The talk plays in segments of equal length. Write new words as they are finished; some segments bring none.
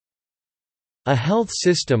A health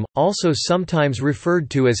system, also sometimes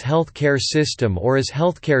referred to as healthcare system or as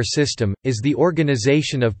healthcare system, is the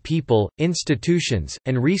organization of people, institutions,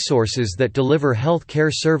 and resources that deliver health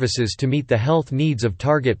care services to meet the health needs of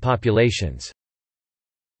target populations.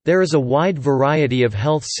 There is a wide variety of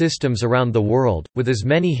health systems around the world, with as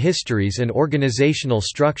many histories and organizational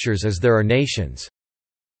structures as there are nations.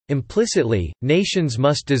 Implicitly, nations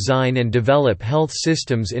must design and develop health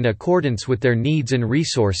systems in accordance with their needs and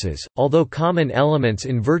resources, although common elements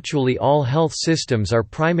in virtually all health systems are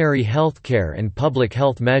primary healthcare and public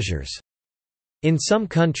health measures. In some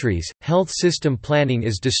countries, health system planning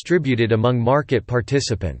is distributed among market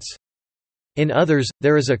participants. In others,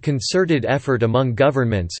 there is a concerted effort among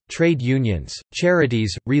governments, trade unions,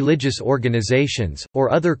 charities, religious organizations,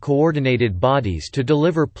 or other coordinated bodies to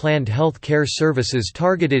deliver planned health care services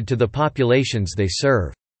targeted to the populations they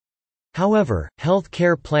serve. However, health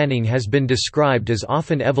care planning has been described as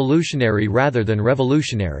often evolutionary rather than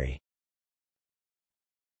revolutionary.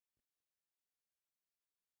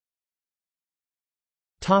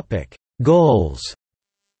 Goals.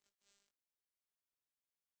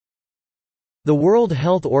 The World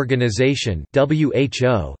Health Organization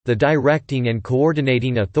 (WHO), the directing and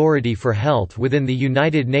coordinating authority for health within the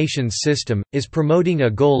United Nations system, is promoting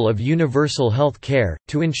a goal of universal health care,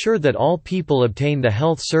 to ensure that all people obtain the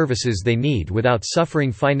health services they need without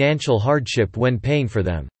suffering financial hardship when paying for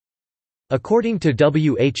them. According to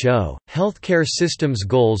WHO, healthcare systems'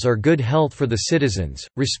 goals are good health for the citizens,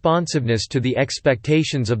 responsiveness to the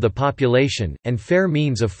expectations of the population, and fair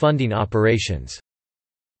means of funding operations.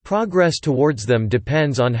 Progress towards them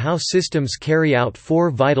depends on how systems carry out four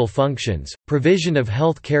vital functions: provision of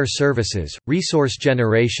health care services, resource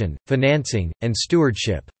generation, financing, and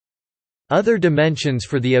stewardship. Other dimensions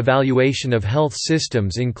for the evaluation of health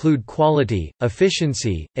systems include quality,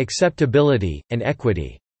 efficiency, acceptability, and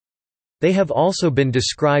equity. They have also been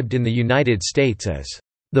described in the United States as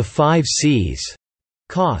the 5 C's: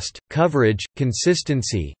 cost, coverage,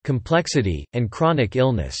 consistency, complexity, and chronic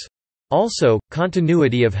illness. Also,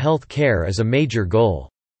 continuity of health care is a major goal.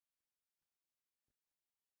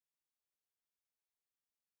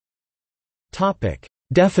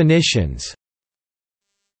 Definitions.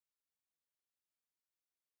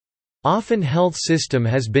 Often health system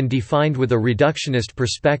has been defined with a reductionist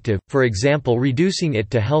perspective, for example reducing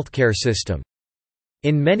it to healthcare system.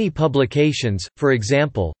 In many publications, for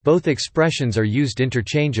example, both expressions are used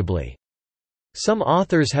interchangeably. Some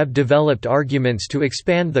authors have developed arguments to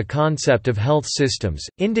expand the concept of health systems,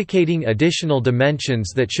 indicating additional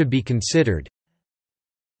dimensions that should be considered.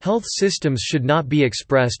 Health systems should not be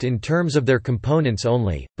expressed in terms of their components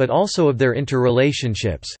only, but also of their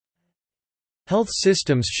interrelationships. Health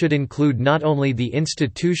systems should include not only the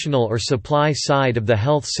institutional or supply side of the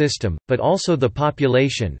health system, but also the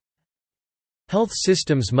population. Health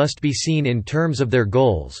systems must be seen in terms of their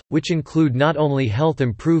goals, which include not only health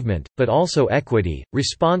improvement, but also equity,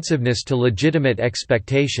 responsiveness to legitimate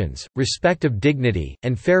expectations, respect of dignity,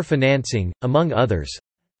 and fair financing, among others.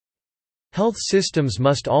 Health systems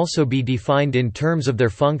must also be defined in terms of their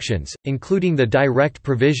functions, including the direct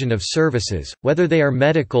provision of services, whether they are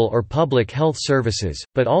medical or public health services,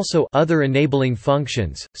 but also other enabling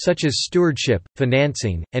functions, such as stewardship,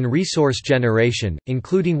 financing, and resource generation,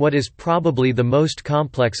 including what is probably the most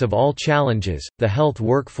complex of all challenges, the health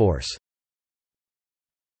workforce.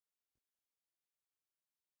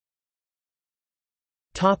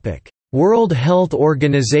 World Health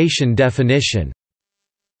Organization definition.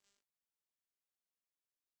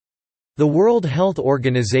 The World Health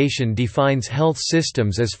Organization defines health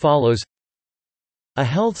systems as follows: a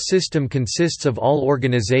health system consists of all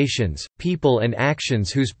organizations, people and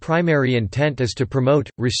actions whose primary intent is to promote,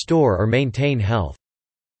 restore or maintain health.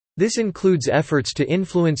 This includes efforts to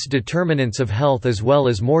influence determinants of health as well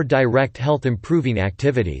as more direct health-improving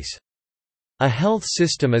activities. A health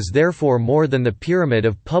system is therefore more than the pyramid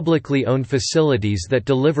of publicly owned facilities that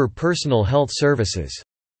deliver personal health services.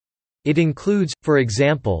 It includes, for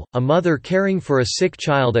example, a mother caring for a sick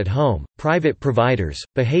child at home, private providers,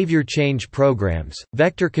 behavior change programs,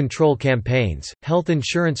 vector control campaigns, health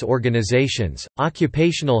insurance organizations,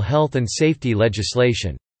 occupational health and safety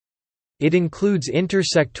legislation. It includes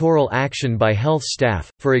intersectoral action by health staff,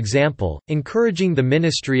 for example, encouraging the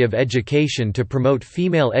Ministry of Education to promote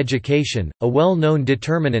female education, a well-known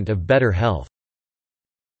determinant of better health.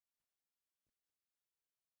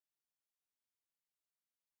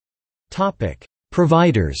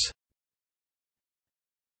 Providers.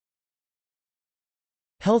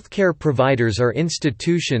 Healthcare providers are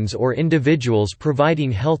institutions or individuals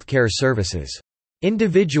providing healthcare services.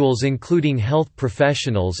 Individuals including health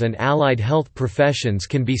professionals and allied health professions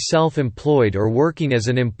can be self-employed or working as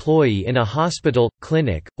an employee in a hospital,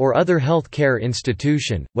 clinic, or other health care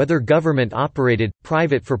institution, whether government-operated,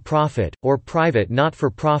 private for-profit, or private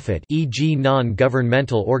not-for-profit, e.g.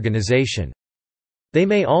 non-governmental organization. They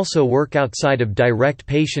may also work outside of direct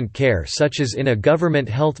patient care, such as in a government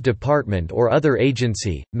health department or other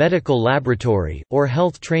agency, medical laboratory, or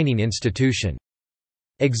health training institution.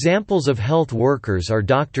 Examples of health workers are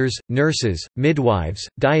doctors, nurses, midwives,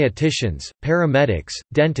 dietitians, paramedics,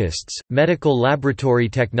 dentists, medical laboratory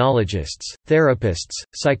technologists, therapists,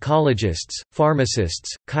 psychologists,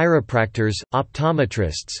 pharmacists, chiropractors,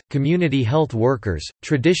 optometrists, community health workers,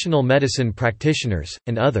 traditional medicine practitioners,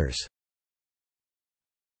 and others.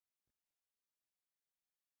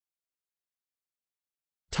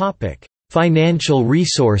 Financial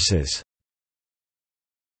resources.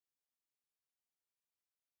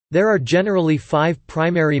 There are generally 5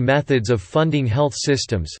 primary methods of funding health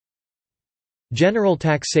systems. General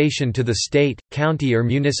taxation to the state, county or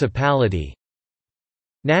municipality.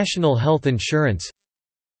 National health insurance.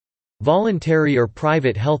 Voluntary or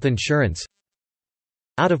private health insurance.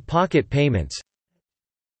 Out-of-pocket payments.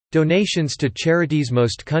 Donations to charities.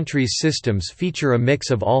 Most countries' systems feature a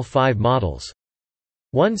mix of all 5 models.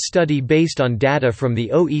 One study based on data from the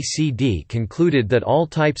OECD concluded that all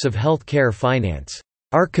types of health care finance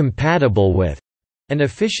are compatible with an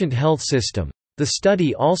efficient health system. The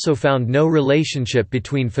study also found no relationship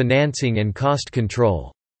between financing and cost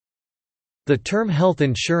control. The term health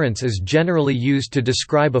insurance is generally used to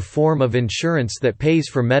describe a form of insurance that pays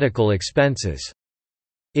for medical expenses.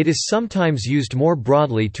 It is sometimes used more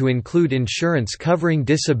broadly to include insurance covering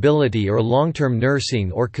disability or long-term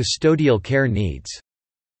nursing or custodial care needs.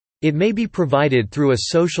 It may be provided through a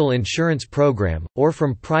social insurance program, or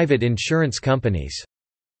from private insurance companies.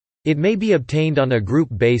 It may be obtained on a group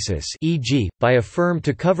basis, e.g., by a firm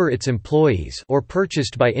to cover its employees, or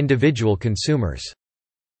purchased by individual consumers.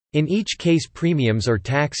 In each case, premiums or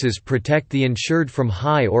taxes protect the insured from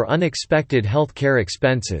high or unexpected health care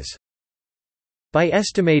expenses. By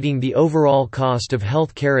estimating the overall cost of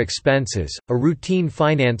health care expenses, a routine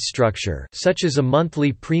finance structure such as a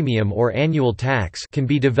monthly premium or annual tax can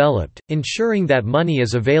be developed, ensuring that money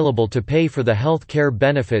is available to pay for the health care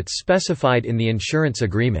benefits specified in the insurance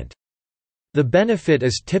agreement. The benefit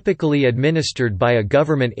is typically administered by a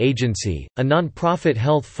government agency, a non-profit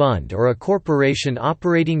health fund, or a corporation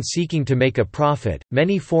operating seeking to make a profit.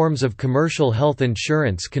 Many forms of commercial health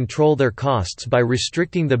insurance control their costs by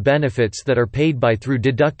restricting the benefits that are paid by through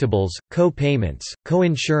deductibles, co-payments,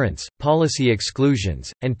 co-insurance, policy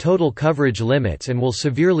exclusions, and total coverage limits, and will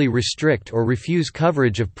severely restrict or refuse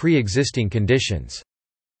coverage of pre-existing conditions.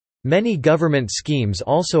 Many government schemes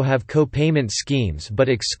also have co-payment schemes, but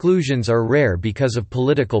exclusions are rare because of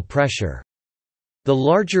political pressure. The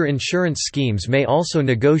larger insurance schemes may also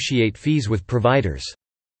negotiate fees with providers.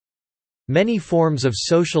 Many forms of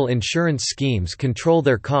social insurance schemes control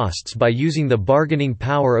their costs by using the bargaining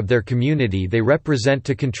power of their community they represent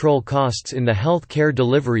to control costs in the health care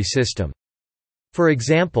delivery system. For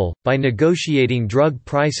example, by negotiating drug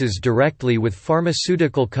prices directly with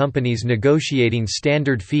pharmaceutical companies, negotiating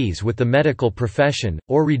standard fees with the medical profession,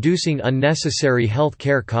 or reducing unnecessary health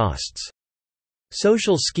care costs.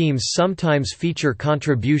 Social schemes sometimes feature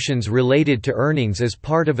contributions related to earnings as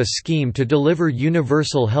part of a scheme to deliver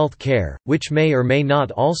universal health care, which may or may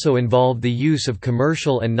not also involve the use of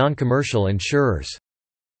commercial and non-commercial insurers.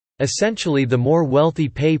 Essentially, the more wealthy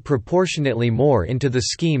pay proportionately more into the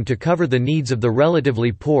scheme to cover the needs of the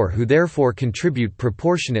relatively poor, who therefore contribute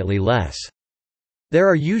proportionately less. There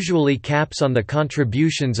are usually caps on the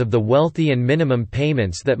contributions of the wealthy and minimum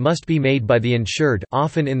payments that must be made by the insured,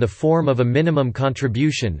 often in the form of a minimum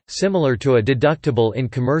contribution, similar to a deductible in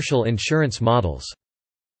commercial insurance models.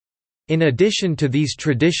 In addition to these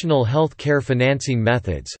traditional health care financing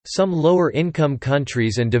methods, some lower-income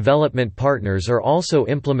countries and development partners are also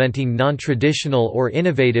implementing non-traditional or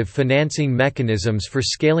innovative financing mechanisms for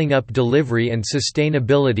scaling up delivery and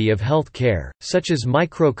sustainability of health care, such as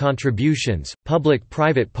micro-contributions,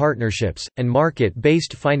 public-private partnerships, and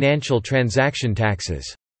market-based financial transaction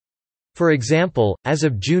taxes. For example, as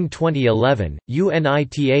of June 2011,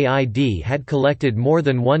 UNITAID had collected more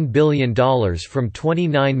than $1 billion from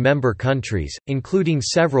 29 member countries, including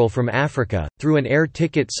several from Africa, through an air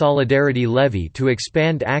ticket solidarity levy to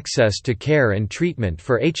expand access to care and treatment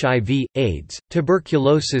for HIV, AIDS,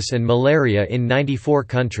 tuberculosis and malaria in 94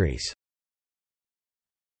 countries.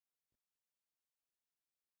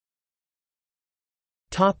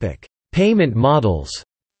 Payment models.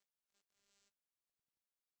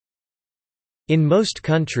 In most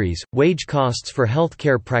countries, wage costs for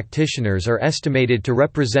healthcare practitioners are estimated to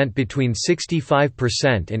represent between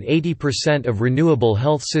 65% and 80% of renewable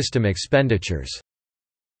health system expenditures.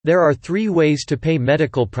 There are three ways to pay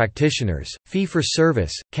medical practitioners: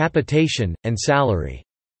 fee-for-service, capitation, and salary.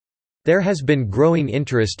 There has been growing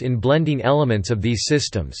interest in blending elements of these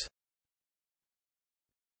systems.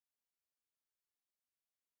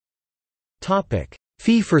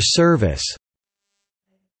 Fee-for-service.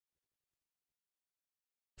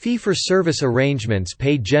 Fee-for-service arrangements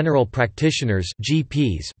pay general practitioners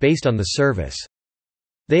 (GPs) based on the service.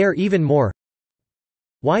 They are even more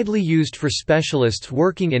widely used for specialists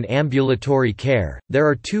working in ambulatory care. There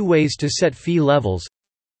are two ways to set fee levels: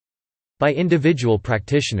 by individual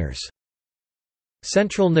practitioners.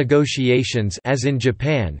 Central negotiations, as in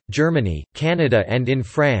Japan, Germany, Canada and in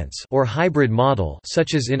France, or hybrid model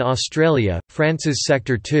such as in Australia, France's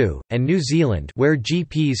Sector 2, and New Zealand, where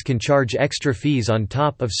GPs can charge extra fees on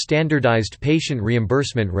top of standardized patient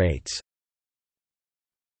reimbursement rates.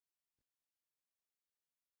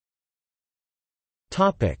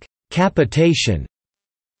 Topic: Capitation.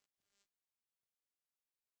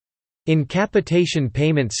 In capitation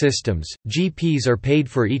payment systems, GPs are paid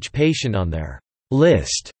for each patient on their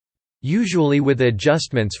list, usually with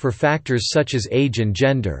adjustments for factors such as age and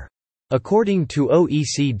gender. According to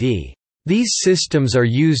OECD, these systems are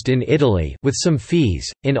used in Italy with some fees,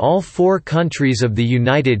 in all 4 countries of the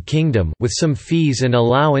United Kingdom with some fees and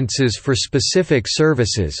allowances for specific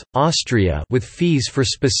services, Austria with fees for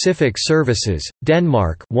specific services,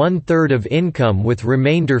 Denmark 1/3 of income with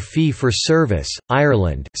remainder fee for service,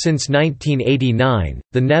 Ireland since 1989,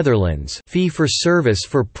 the Netherlands fee for service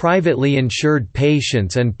for privately insured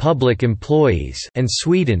patients and public employees, and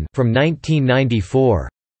Sweden from 1994.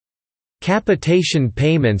 Capitation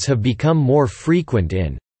payments have become more frequent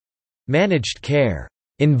in managed care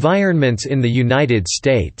environments in the United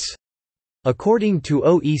States. According to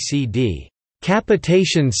OECD,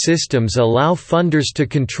 capitation systems allow funders to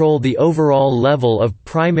control the overall level of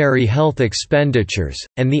primary health expenditures,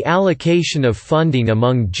 and the allocation of funding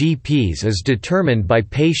among GPs is determined by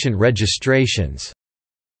patient registrations.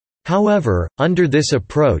 However, under this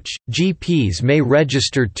approach, GPs may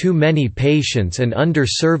register too many patients and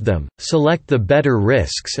underserve them, select the better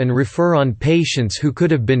risks and refer on patients who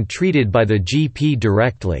could have been treated by the GP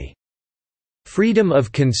directly. Freedom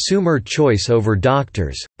of consumer choice over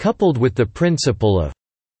doctors, coupled with the principle of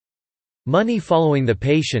money following the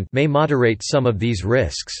patient, may moderate some of these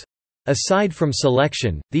risks. Aside from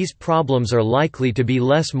selection, these problems are likely to be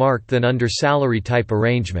less marked than under salary-type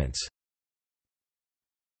arrangements.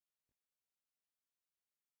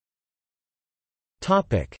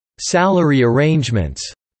 Salary arrangements.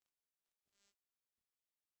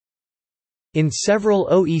 In several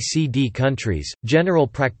OECD countries, general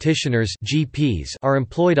practitioners (GPs) are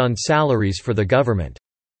employed on salaries for the government.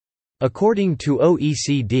 According to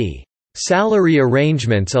OECD, salary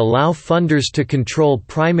arrangements allow funders to control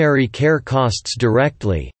primary care costs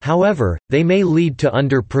directly, however, they may lead to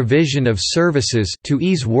under-provision of services to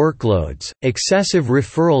ease workloads, excessive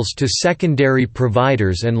referrals to secondary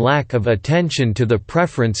providers and lack of attention to the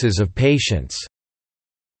preferences of patients.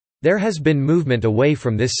 There has been movement away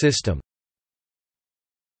from this system.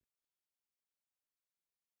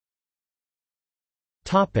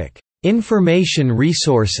 Information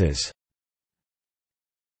resources.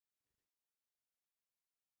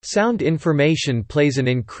 Sound information plays an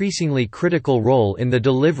increasingly critical role in the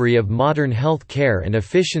delivery of modern health care and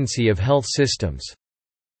efficiency of health systems.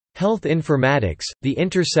 Health informatics, the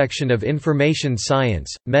intersection of information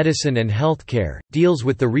science, medicine and healthcare, deals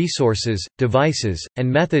with the resources, devices,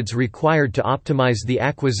 and methods required to optimize the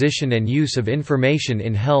acquisition and use of information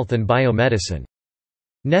in health and biomedicine.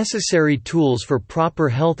 Necessary tools for proper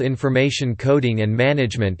health information coding and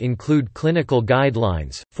management include clinical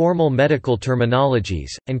guidelines, formal medical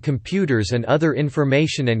terminologies, and computers and other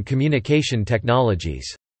information and communication technologies.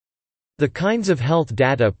 The kinds of health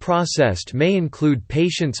data processed may include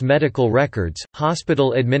patients' medical records,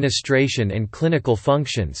 hospital administration and clinical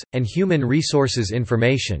functions, and human resources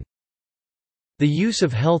information. The use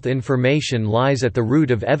of health information lies at the root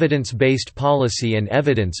of evidence-based policy and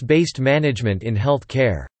evidence-based management in health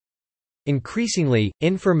care. Increasingly,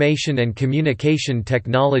 information and communication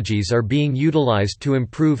technologies are being utilized to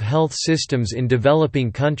improve health systems in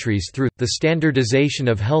developing countries through the standardization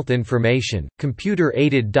of health information,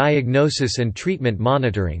 computer-aided diagnosis and treatment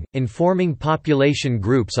monitoring, informing population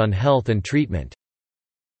groups on health and treatment.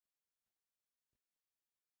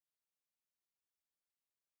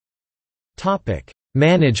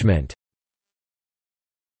 Management.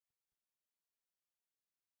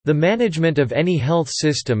 The management of any health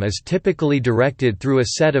system is typically directed through a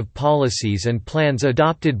set of policies and plans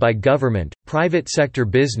adopted by government, private sector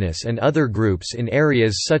business and other groups in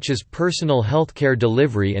areas such as personal healthcare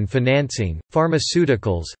delivery and financing,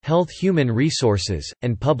 pharmaceuticals, health human resources,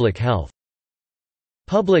 and public health.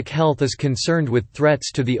 Public health is concerned with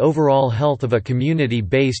threats to the overall health of a community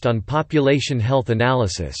based on population health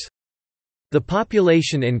analysis. The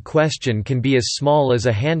population in question can be as small as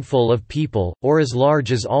a handful of people, or as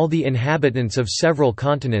large as all the inhabitants of several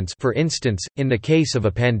continents, for instance, in the case of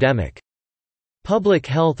a pandemic. Public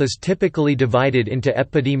health is typically divided into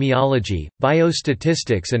epidemiology,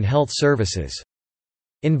 biostatistics and health services.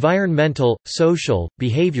 Environmental, social,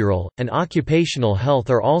 behavioral, and occupational health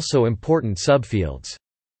are also important subfields.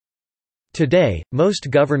 Today, most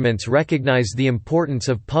governments recognize the importance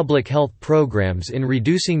of public health programs in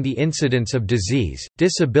reducing the incidence of disease,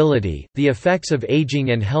 disability, the effects of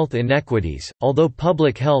aging and health inequities, although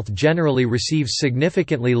public health generally receives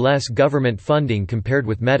significantly less government funding compared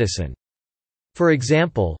with medicine. For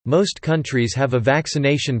example, most countries have a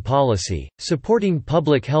vaccination policy, supporting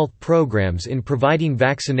public health programs in providing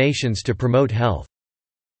vaccinations to promote health.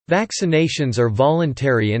 Vaccinations are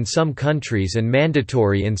voluntary in some countries and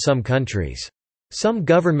mandatory in some countries. Some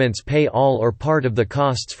governments pay all or part of the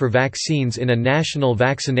costs for vaccines in a national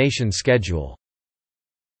vaccination schedule.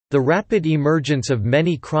 The rapid emergence of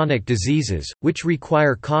many chronic diseases, which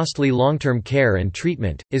require costly long-term care and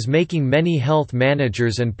treatment, is making many health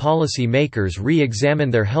managers and policy makers re-examine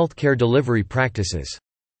their healthcare delivery practices.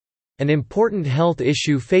 An important health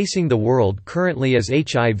issue facing the world currently is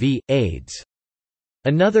HIV/AIDS.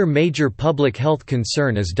 Another major public health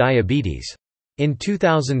concern is diabetes. In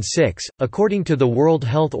 2006, according to the World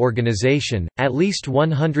Health Organization, at least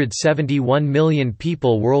 171 million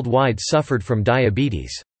people worldwide suffered from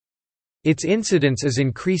diabetes. Its incidence is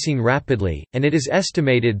increasing rapidly, and it is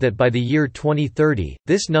estimated that by the year 2030,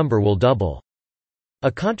 this number will double.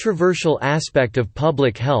 A controversial aspect of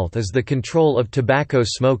public health is the control of tobacco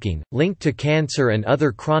smoking, linked to cancer and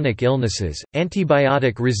other chronic illnesses.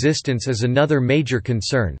 Antibiotic resistance is another major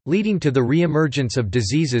concern, leading to the re-emergence of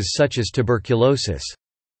diseases such as tuberculosis.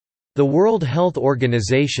 The World Health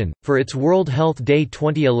Organization, for its World Health Day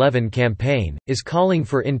 2011 campaign, is calling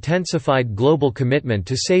for intensified global commitment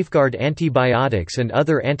to safeguard antibiotics and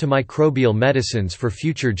other antimicrobial medicines for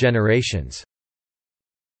future generations.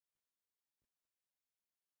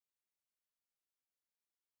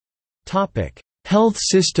 Health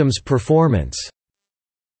systems performance.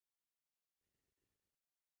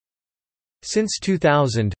 Since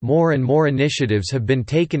 2000, more and more initiatives have been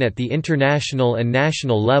taken at the international and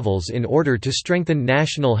national levels in order to strengthen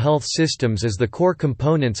national health systems as the core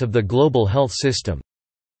components of the global health system.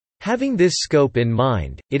 Having this scope in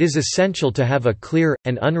mind, it is essential to have a clear,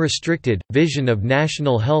 and unrestricted, vision of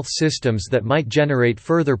national health systems that might generate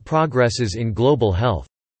further progresses in global health.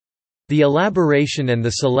 The elaboration and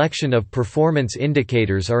the selection of performance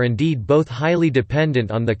indicators are indeed both highly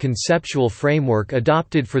dependent on the conceptual framework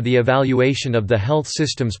adopted for the evaluation of the health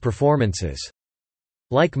system's performances.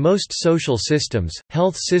 Like most social systems,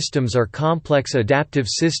 health systems are complex adaptive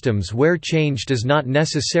systems where change does not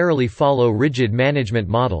necessarily follow rigid management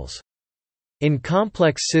models. In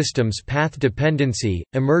complex systems, path dependency,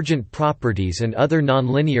 emergent properties and other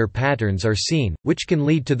nonlinear patterns are seen, which can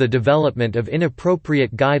lead to the development of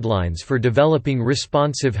inappropriate guidelines for developing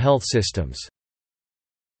responsive health systems.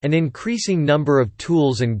 An increasing number of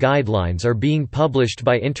tools and guidelines are being published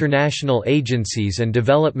by international agencies and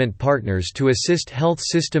development partners to assist health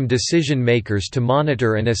system decision makers to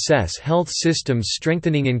monitor and assess health systems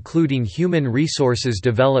strengthening, including human resources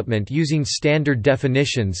development using standard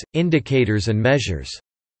definitions, indicators and measures.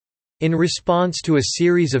 In response to a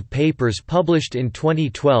series of papers published in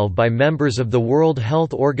 2012 by members of the World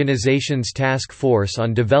Health Organization's Task Force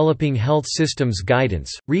on Developing Health Systems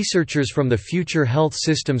Guidance, researchers from the Future Health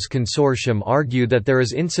Systems Consortium argue that there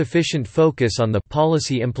is insufficient focus on the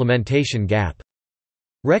policy implementation gap.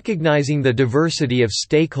 Recognizing the diversity of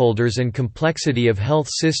stakeholders and complexity of health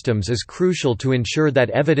systems is crucial to ensure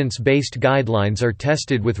that evidence-based guidelines are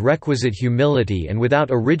tested with requisite humility and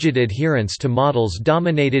without a rigid adherence to models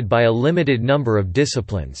dominated by a limited number of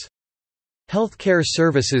disciplines. Healthcare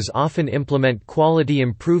services often implement quality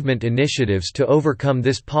improvement initiatives to overcome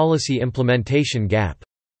this policy implementation gap.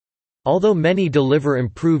 Although many deliver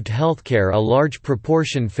improved healthcare, a large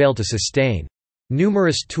proportion fail to sustain.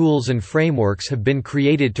 Numerous tools and frameworks have been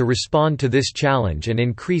created to respond to this challenge and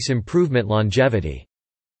increase improvement longevity.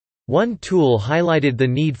 One tool highlighted the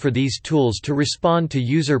need for these tools to respond to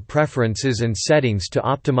user preferences and settings to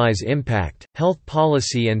optimize impact. Health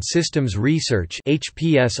policy and systems research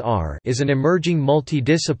 (HPSR) is an emerging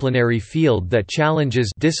multidisciplinary field that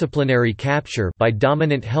challenges disciplinary capture by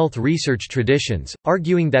dominant health research traditions,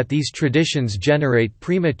 arguing that these traditions generate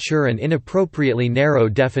premature and inappropriately narrow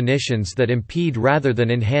definitions that impede rather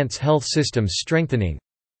than enhance health systems strengthening.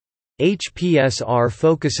 HPSR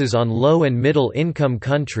focuses on low- and middle-income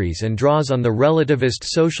countries and draws on the relativist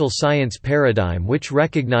social science paradigm, which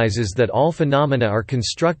recognizes that all phenomena are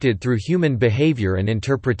constructed through human behavior and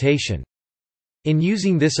interpretation. In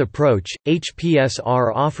using this approach,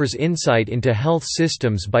 HPSR offers insight into health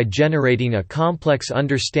systems by generating a complex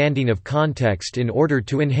understanding of context in order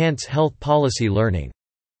to enhance health policy learning.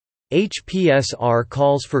 HPSR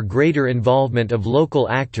calls for greater involvement of local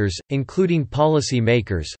actors, including policy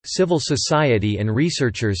makers, civil society and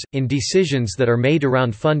researchers, in decisions that are made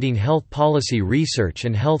around funding health policy research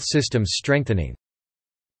and health systems strengthening.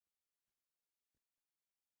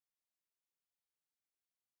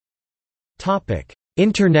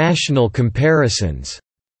 International comparisons.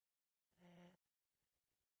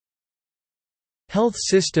 Health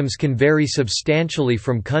systems can vary substantially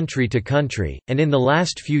from country to country, and in the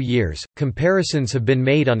last few years, comparisons have been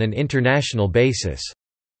made on an international basis.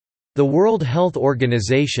 The World Health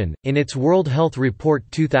Organization, in its World Health Report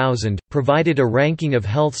 2000, provided a ranking of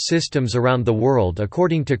health systems around the world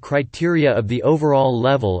according to criteria of the overall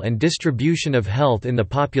level and distribution of health in the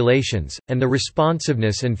populations, and the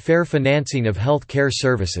responsiveness and fair financing of health care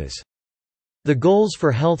services. The goals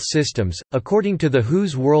for health systems, according to the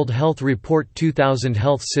WHO's World Health Report 2000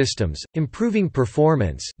 health systems, improving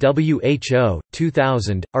performance WHO,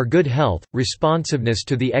 2000, are good health, responsiveness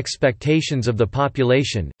to the expectations of the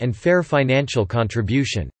population, and fair financial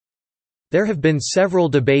contribution. There have been several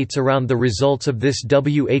debates around the results of this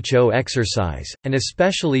WHO exercise, and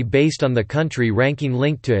especially based on the country ranking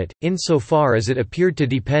linked to it, insofar as it appeared to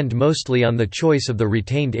depend mostly on the choice of the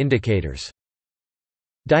retained indicators.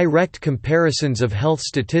 Direct comparisons of health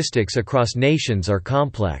statistics across nations are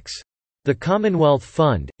complex. The Commonwealth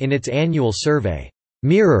Fund, in its annual survey,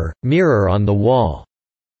 "Mirror, Mirror on the Wall",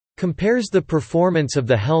 compares the performance of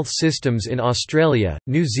the health systems in Australia,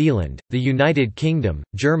 New Zealand, the United Kingdom,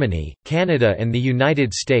 Germany, Canada and the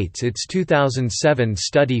United States. Its 2007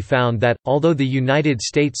 study found that, although the United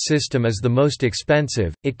States system is the most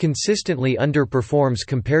expensive, it consistently underperforms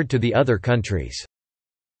compared to the other countries.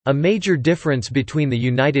 A major difference between the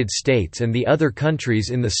United States and the other countries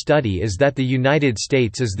in the study is that the United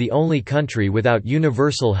States is the only country without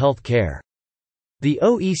universal health care. The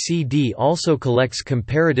OECD also collects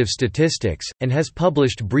comparative statistics, and has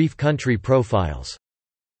published brief country profiles.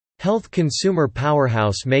 Health Consumer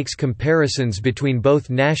Powerhouse makes comparisons between both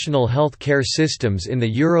national health care systems in the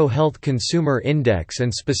Euro Health Consumer Index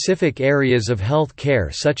and specific areas of health care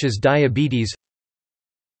such as diabetes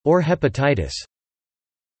or hepatitis.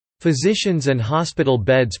 Physicians and hospital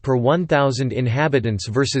beds per 1,000 inhabitants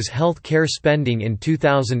versus health care spending in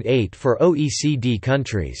 2008 for OECD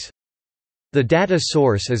countries. The data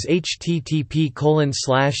source is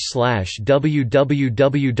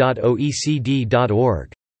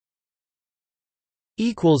http://www.oecd.org.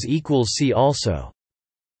 See also